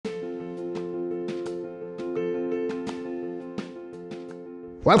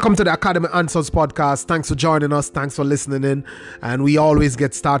Welcome to the Academy Answers podcast. Thanks for joining us. Thanks for listening in. And we always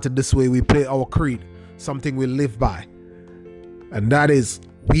get started this way. We play our creed, something we live by. And that is,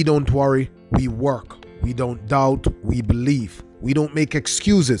 we don't worry, we work. We don't doubt, we believe. We don't make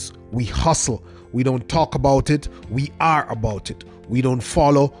excuses, we hustle. We don't talk about it, we are about it. We don't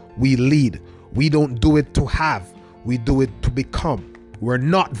follow, we lead. We don't do it to have, we do it to become. We're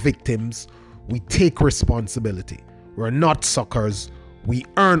not victims, we take responsibility. We're not suckers, we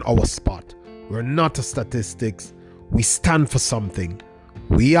earn our spot. We're not a statistics. We stand for something.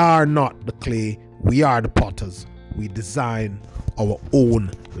 We are not the clay. We are the potters. We design our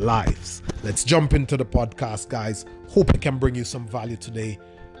own lives. Let's jump into the podcast, guys. Hope it can bring you some value today.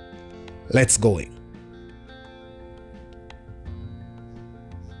 Let's go in.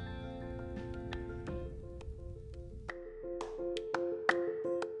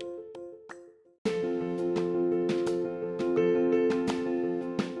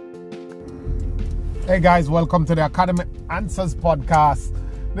 Hey guys, welcome to the Academy Answers podcast.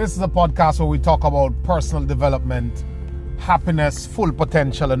 This is a podcast where we talk about personal development, happiness, full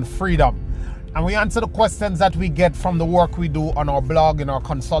potential, and freedom. And we answer the questions that we get from the work we do on our blog, in our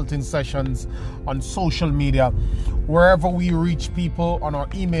consulting sessions, on social media, wherever we reach people on our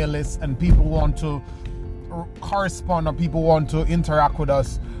email list and people want to correspond or people want to interact with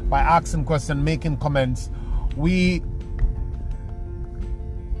us by asking questions, making comments. We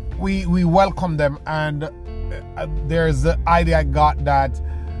welcome them, and there's the idea I got that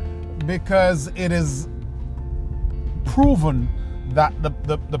because it is proven that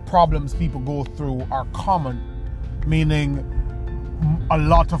the problems people go through are common, meaning a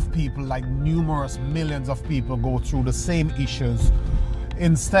lot of people, like numerous millions of people, go through the same issues.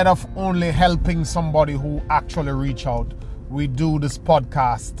 Instead of only helping somebody who actually reach out, we do this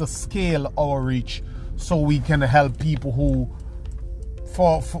podcast to scale our reach so we can help people who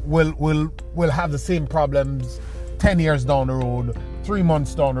will have the same problems 10 years down the road, 3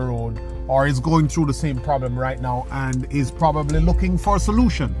 months down the road, or is going through the same problem right now and is probably looking for a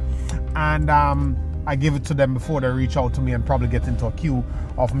solution. And I give it to them before they reach out to me and probably get into a queue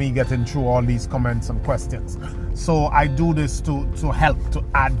of me getting through all these comments and questions. So I do this to help, to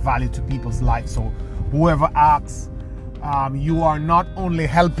add value to people's lives. So whoever asks, you are not only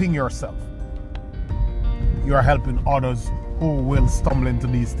helping yourself, you are helping others who will stumble into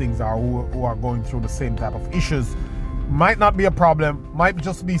these things or who are going through the same type of issues. Might not be a problem, might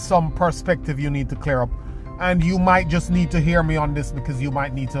just be some perspective you need to clear up. And you might just need to hear me on this because you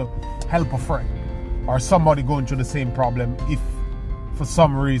might need to help a friend or somebody going through the same problem if for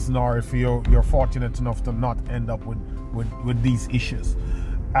some reason, or if you're fortunate enough to not end up with these issues.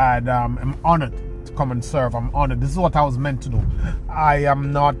 And I'm honored to come and serve. I'm honored. This is what I was meant to do.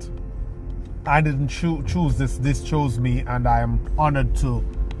 I didn't choose this. This chose me, and I am honored to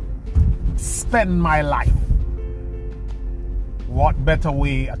spend my life. What better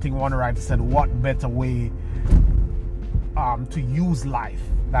way? I think one writer said, "What better way to use life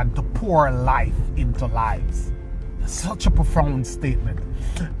than to pour life into lives?" Such a profound statement,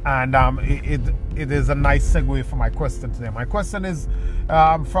 and it is a nice segue for my question today. My question is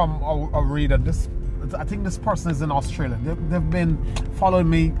from a reader. I think this person is in Australia. They've been following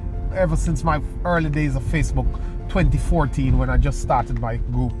me ever since my early days of Facebook, 2014, when I just started my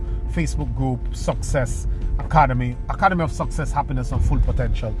group, Facebook group, Success Academy of Success, Happiness, and Full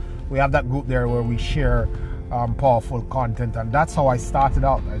Potential. We have that group there where we share powerful content, and that's how I started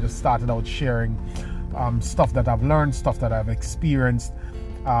out. I just started out sharing stuff that I've learned, stuff that I've experienced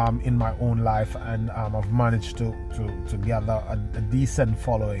in my own life, and I've managed to gather a decent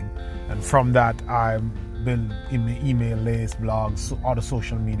following, and from that I'm build in my email list, blogs, other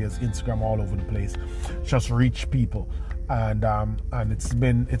social medias, Instagram, all over the place, just reach people, and it's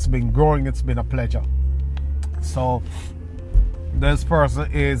been growing. It's been a pleasure. So this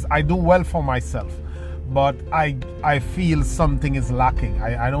person is, I do well for myself, but I feel something is lacking.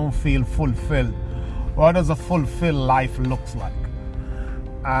 I don't feel fulfilled. What does a fulfilled life looks like?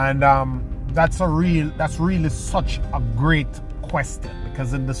 And that's really such a great question,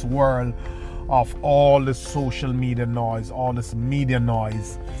 because in this world of all this social media noise, all this media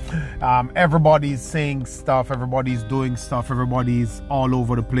noise, everybody's saying stuff, everybody's doing stuff, everybody's all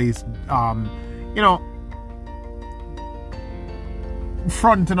over the place,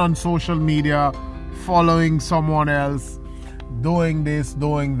 fronting on social media, following someone else, doing this,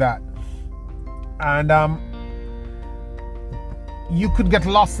 doing that, and you could get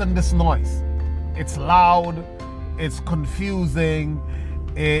lost in this noise. It's loud, it's confusing,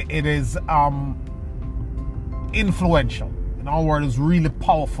 it is influential. In our world, is really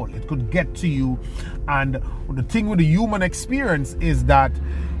powerful. It could get to you. And the thing with the human experience is that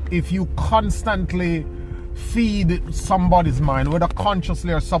if you constantly feed somebody's mind, whether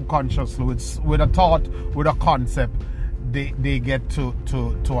consciously or subconsciously, with a thought, with a concept, they get to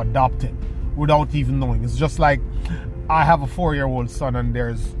adopt it without even knowing. It's just like, I have a 4-year-old son, and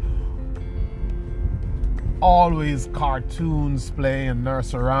there's always cartoons playing and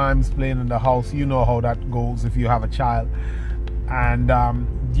nursery rhymes playing in the house. You know how that goes if you have a child. And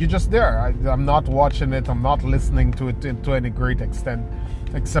you're just there. I'm not watching it. I'm not listening to it to any great extent,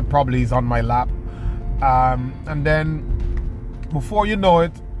 except probably he's on my lap. And then before you know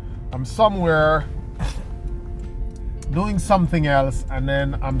it, I'm somewhere doing something else, and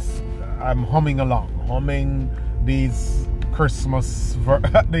then I'm humming these Christmas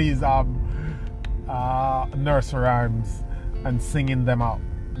these nursery rhymes and singing them out.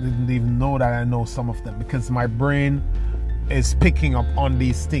 Didn't even know that I know some of them, because my brain is picking up on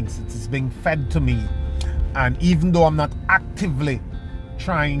these things. It's being fed to me, and even though I'm not actively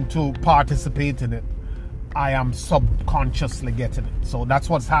trying to participate in it, I am subconsciously getting it. So that's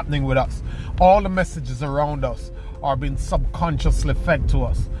what's happening with us. All the messages around us are being subconsciously fed to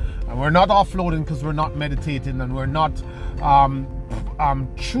us, and we're not offloading because we're not meditating, and we're not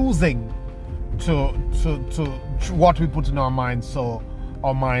choosing to what we put in our mind. So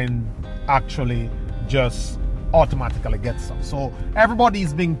our mind actually just automatically gets stuff. So everybody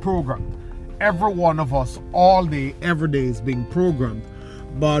is being programmed. Every one of us, all day, every day, is being programmed.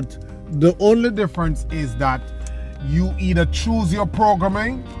 But the only difference is that you either choose your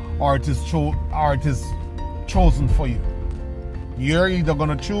programming, or it is chosen for you. You're either going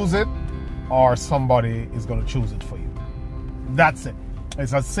to choose it, or somebody is going to choose it for you. That's it.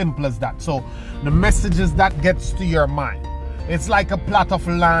 It's as simple as that. So the messages that gets to your mind, it's like a plot of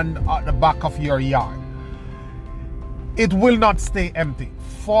land at the back of your yard. It will not stay empty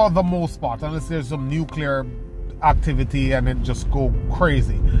for the most part, unless there's some nuclear activity and it just go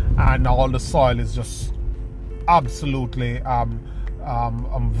crazy and all the soil is just absolutely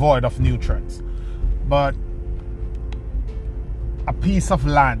void of nutrients. But a piece of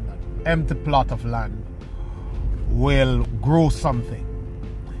land, empty plot of land, will grow something.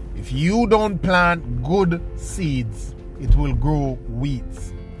 If you don't plant good seeds, it will grow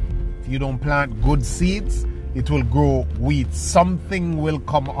weeds. If you don't plant good seeds, it will grow weeds. Something will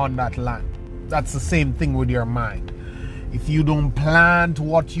come on that land. That's the same thing with your mind. If you don't plant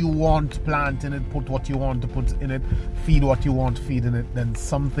what you want to plant in it, put what you want to put in it, feed what you want to feed in it, then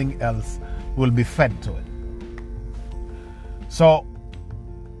something else will be fed to it. So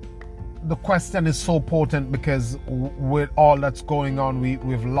the question is so potent, because with all that's going on,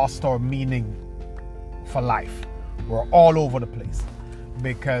 we've lost our meaning for life. We're all over the place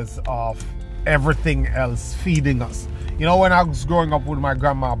because of everything else feeding us. You know, when I was growing up with my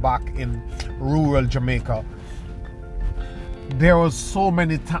grandma back in rural Jamaica, there was so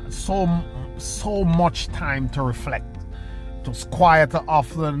much time to reflect. It was quieter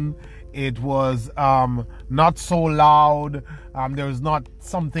often. It was not so loud. There was not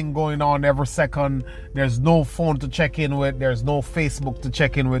something going on every second. There's no phone to check in with. There's no Facebook to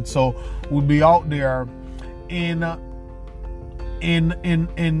check in with. So we'd be out there in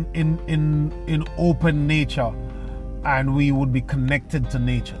open nature, and we would be connected to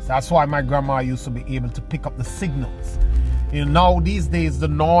nature. That's why my grandma used to be able to pick up the signals. You know, now these days the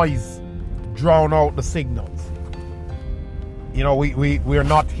noise drown out the signals. You know, we're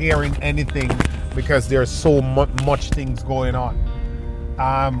not hearing anything because there's so much things going on.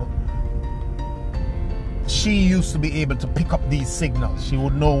 She used to be able to pick up these signals. She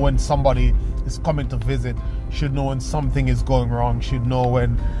would know when somebody is coming to visit. She'd know when something is going wrong. She'd know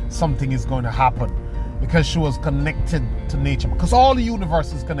when something is going to happen, because she was connected to nature. Because all the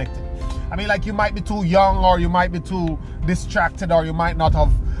universe is connected. I mean, like, you might be too young, or you might be too distracted, or you might not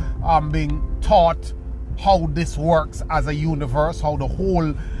have been taught how this works as a universe, how the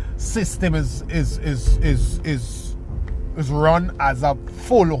whole system is run as a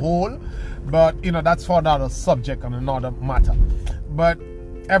full whole. But you know, that's for another subject and another matter. But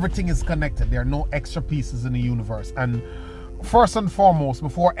everything is connected. There are no extra pieces in the universe. And first and foremost,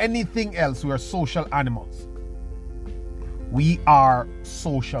 before anything else, we are social animals. We are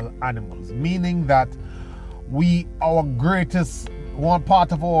social animals, meaning that our greatest, one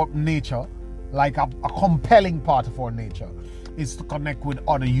part of our nature, like a compelling part of our nature, is to connect with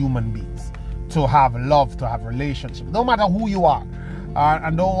other human beings, to have love, to have relationship, no matter who you are.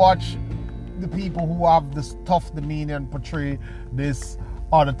 And don't watch the people who have this tough demeanor and portray this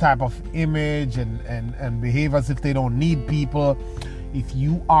other type of image and behave as if they don't need people. If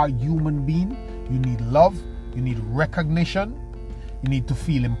you are a human being, you need love, You need recognition. You need to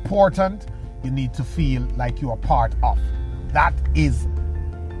feel important. You need to feel like you are part of. That is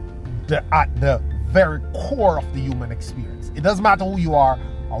at the very core of the human experience. It doesn't matter who you are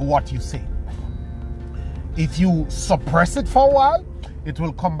or what you say. If you suppress it for a while, it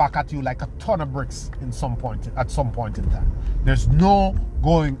will come back at you like a ton of bricks at some point in time. There's no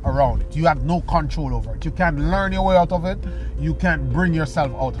going around it. You have no control over it. You can't learn your way out of it. You can't bring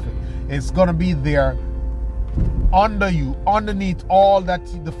yourself out of it. It's going to be there under you, underneath all that,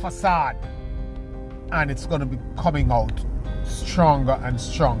 the facade, and it's going to be coming out stronger and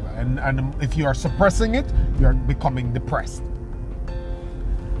stronger. And if you are suppressing it, you're becoming depressed.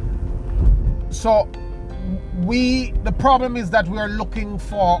 So the problem is that we are looking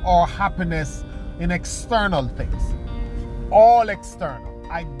for our happiness in external things. All external.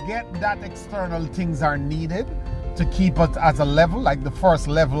 I get that external things are needed to keep us as a level, like the first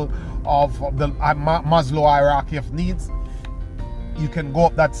level of the Maslow hierarchy of needs. You can go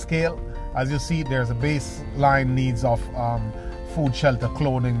up that scale. As you see, there's a baseline needs of food, shelter,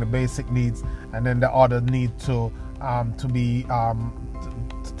 clothing, the basic needs, and then the other need to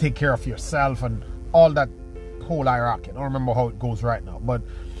take care of yourself and all that whole hierarchy. I don't remember how it goes right now, but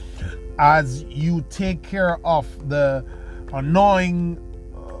as you take care of the annoying,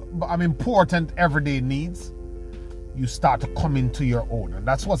 important everyday needs, you start to come into your own, and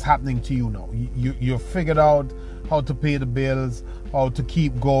that's what's happening to you now. You figured out how to pay the bills, how to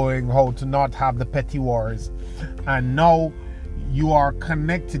keep going, how to not have the petty worries, and now you are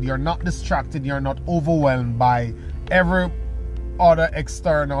connected. You're not distracted. You're not overwhelmed by every other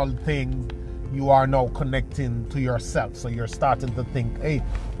external thing. You are now connecting to yourself. So you're starting to think, hey,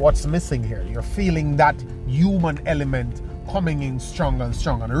 what's missing here? You're feeling that human element coming in stronger and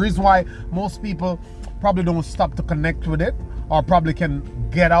stronger. And the reason why most people probably don't stop to connect with it, or probably can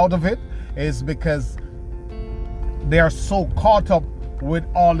get out of it, is because they are so caught up with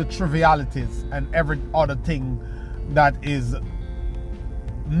all the trivialities and every other thing that is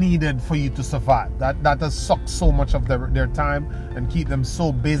needed for you to survive. That has sucked so much of their time and keep them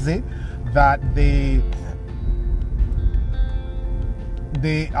so busy that they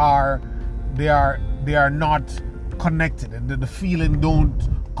are not connected, and the feeling don't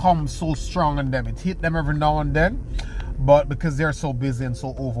come so strong on them. It hit them every now and then, but because they're so busy and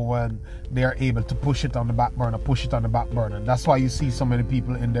so overwhelmed, they're able to push it on the back burner. And that's why you see so many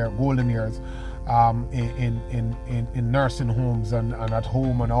people in their golden years in nursing homes and at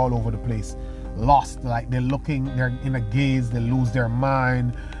home and all over the place, lost. Like they're in a gaze, they lose their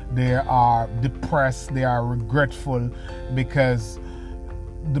mind, they are depressed, they are regretful, because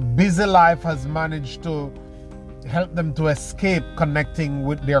the busy life has managed to help them to escape connecting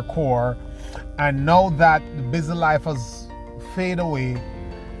with their core. And now that the busy life has faded away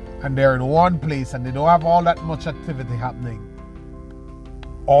and they're in one place and they don't have all that much activity happening,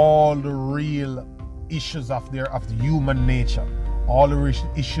 all the real issues of the human nature, all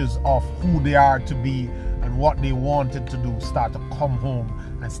the issues of who they are to be and what they wanted to do start to come home,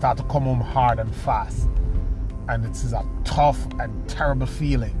 and start to come home hard and fast. And it is a tough and terrible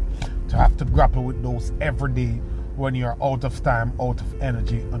feeling to have to grapple with those every day when you're out of time, out of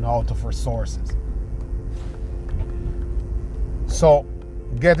energy, and out of resources. So,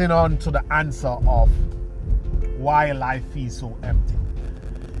 getting on to the answer of why life feels so empty.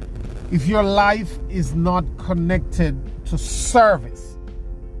 If your life is not connected to service,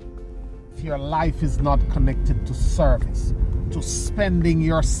 if your life is not connected to service, to spending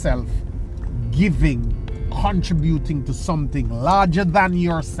yourself, giving, contributing to something larger than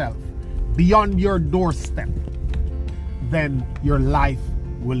yourself, beyond your doorstep, then your life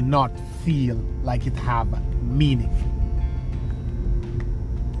will not feel like it have meaning.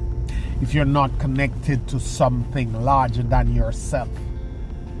 If you're not connected to something larger than yourself,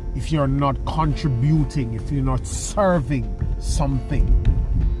 if you're not contributing, if you're not serving something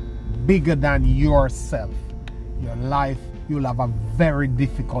bigger than yourself, your life, you'll have a very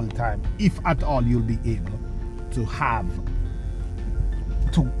difficult time, if at all you'll be able to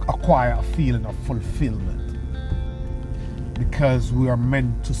acquire a feeling of fulfillment. Because we are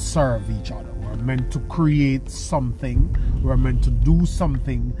meant to serve each other. We're meant to create something. We're meant to do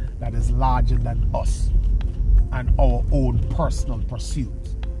something that is larger than us and our own personal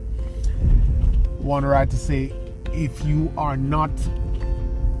pursuits. One writer say, if you are not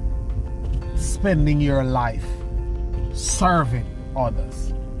spending your life serving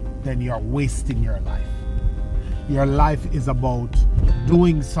others, then you're wasting your life. Your life is about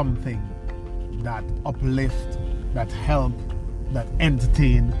doing something that uplift, that help, that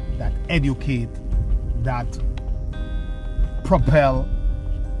entertain, that educate, that propel,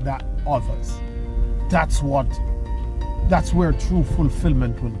 that others. That's where true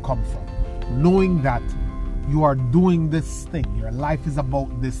fulfillment will come from. Knowing that you are doing this thing, your life is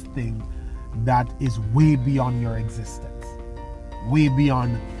about this thing that is way beyond your existence, way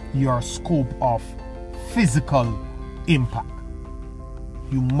beyond your scope of physical impact.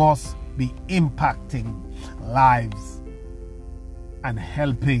 You must be impacting lives and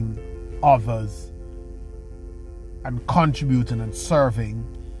helping others and contributing and serving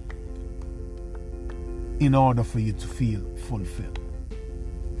in order for you to feel fulfilled.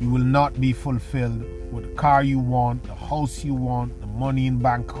 You will not be fulfilled with the car you want, the house you want, the money in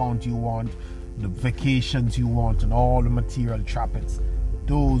bank account you want, the vacations you want, and all the material trappings.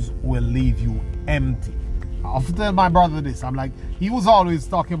 Those will leave you empty. I often tell my brother this. I'm like, he was always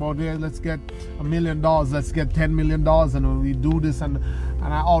talking about, yeah, let's get $1 million, let's get $10 million, and we do this. And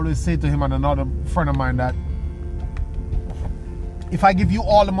I always say to him and another friend of mine that if I give you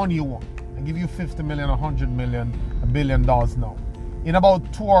all the money you want, I give you 50 million, 100 million, $1 billion now, in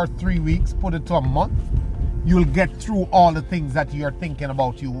about 2 or 3 weeks, put it to a month, you'll get through all the things that you're thinking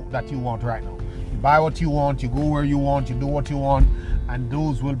about that you want right now. You buy what you want, you go where you want, you do what you want, and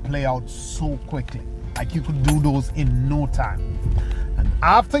those will play out so quickly. Like you could do those in no time. And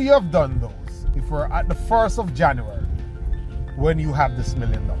after you have done those, if we're at the 1st of January, when you have this $1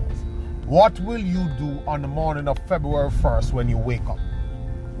 million, what will you do on the morning of February 1st when you wake up?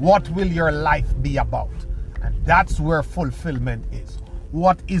 What will your life be about? And that's where fulfillment is.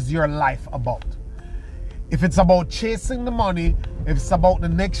 What is your life about? If it's about chasing the money, if it's about the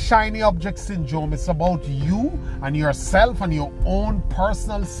next shiny object syndrome, it's about you and yourself and your own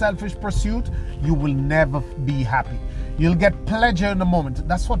personal selfish pursuit, you will never be happy. You'll get pleasure in the moment.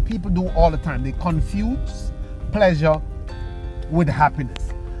 That's what people do all the time. They confuse pleasure with happiness.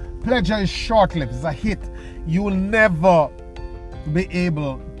 Pleasure is short-lived. It's a hit. You will never be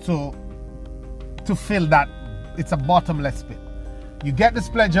able to fill that. It's a bottomless pit. You get this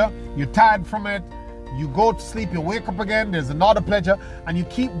pleasure, you're tired from it, you go to sleep, you wake up again, there's another pleasure, and you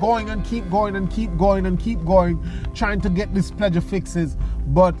keep going and keep going and keep going and keep going, trying to get these pleasure fixes,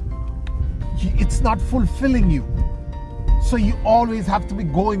 but it's not fulfilling you. So you always have to be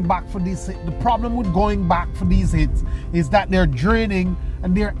going back for these hits. The problem with going back for these hits is that they're draining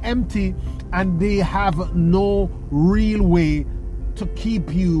and they're empty and they have no real way to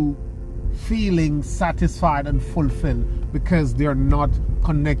keep you feeling satisfied and fulfilled because they're not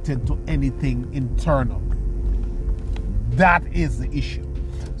connected to anything internal. That is the issue.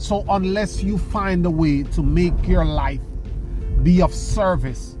 So unless you find a way to make your life be of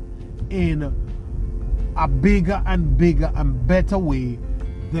service in a bigger and bigger and better way,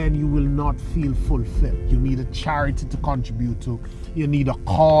 then you will not feel fulfilled. You need a charity to contribute to. You need a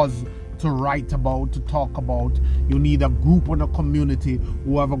cause to write about, to talk about. You need a group and a community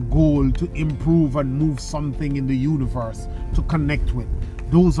who have a goal to improve and move something in the universe to connect with.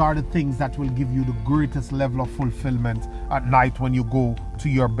 Those are the things that will give you the greatest level of fulfillment at night when you go to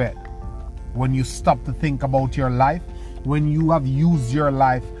your bed. When you stop to think about your life, when you have used your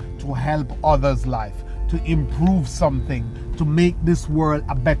life to help others' life, to improve something, to make this world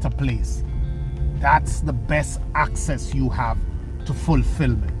a better place. That's the best access you have to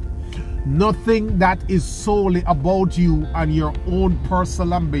fulfillment. Nothing that is solely about you and your own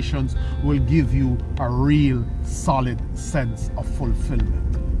personal ambitions will give you a real solid sense of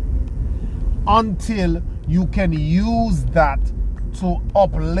fulfillment. Until you can use that to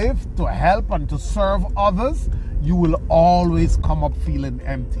uplift, to help, and to serve others, you will always come up feeling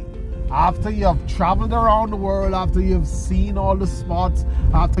empty. After you have traveled around the world, after you have seen all the spots,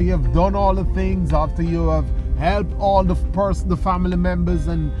 after you have done all the things, after you have helped all the family members,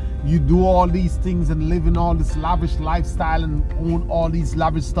 and you do all these things and live in all this lavish lifestyle and own all these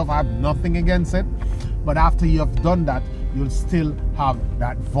lavish stuff, I have nothing against it. But after you have done that, you'll still have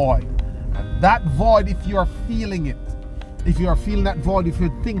that void. And that void, if you're feeling it, if you're feeling that void, if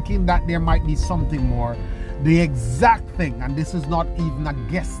you're thinking that there might be something more, the exact thing, and this is not even a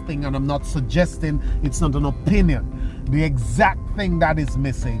guess thing, and I'm not suggesting, it's not an opinion, the exact thing that is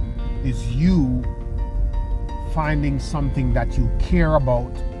missing is you finding something that you care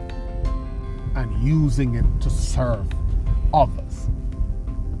about and using it to serve others.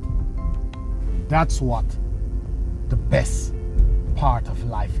 That's what the best part of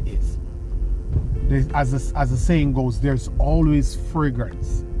life is. As the saying goes, there's always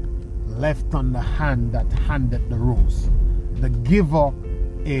fragrance left on the hand that handed the rose. The giver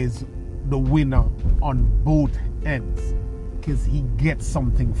is the winner on both ends because he gets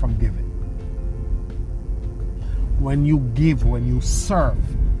something from giving. When you give, when you serve,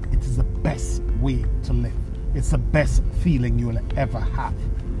 it is the best way to live. It's the best feeling you will ever have.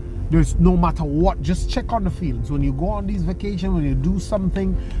 There's no matter what, just check on the feelings. When you go on these vacations, when you do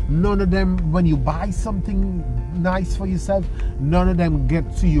something, none of them, when you buy something nice for yourself, none of them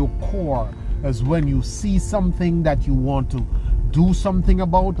get to your core as when you see something that you want to do something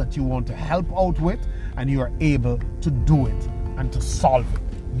about, that you want to help out with, and you are able to do it and to solve it.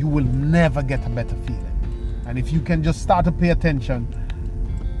 You will never get a better feeling. And if you can just start to pay attention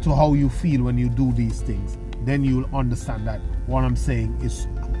to how you feel when you do these things, then you'll understand that what I'm saying is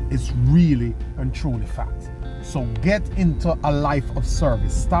really and truly fact. So get into a life of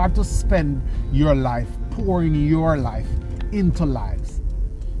service. Start to spend your life pouring your life into lives,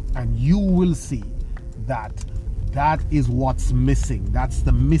 and you will see that that is what's missing. That's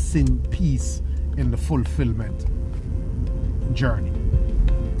the missing piece in the fulfillment journey.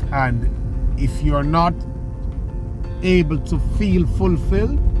 And if you're not able to feel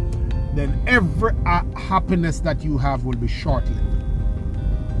fulfilled, then every happiness that you have will be short-lived.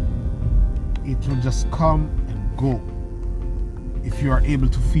 It will just come and go. If you are able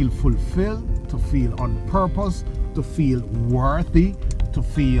to feel fulfilled, to feel on purpose, to feel worthy, to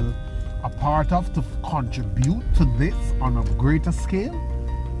feel a part of, to contribute to this on a greater scale,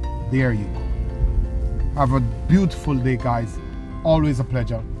 there you go. Have a beautiful day, guys. Always a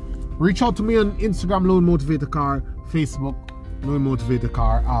pleasure. Reach out to me on Instagram, Lone Motivator Car, Facebook, Lone Motivator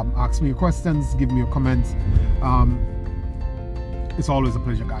Car. Ask me your questions, give me your comments. It's always a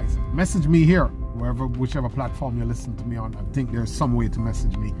pleasure, guys. Message me here, whichever platform you listen to me on. I think there's some way to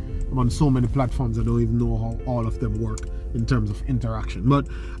message me. I'm on so many platforms, I don't even know how all of them work in terms of interaction. But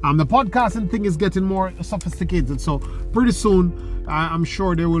the podcasting thing is getting more sophisticated. So pretty soon, I'm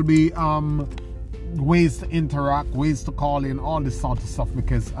sure there will be ways to interact, ways to call in, all this sort of stuff,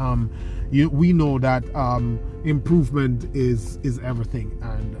 because we know that improvement is everything,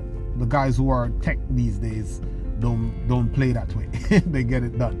 and the guys who are tech these days don't play that way. They get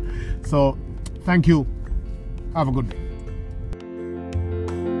it done. So thank you. Have a good day.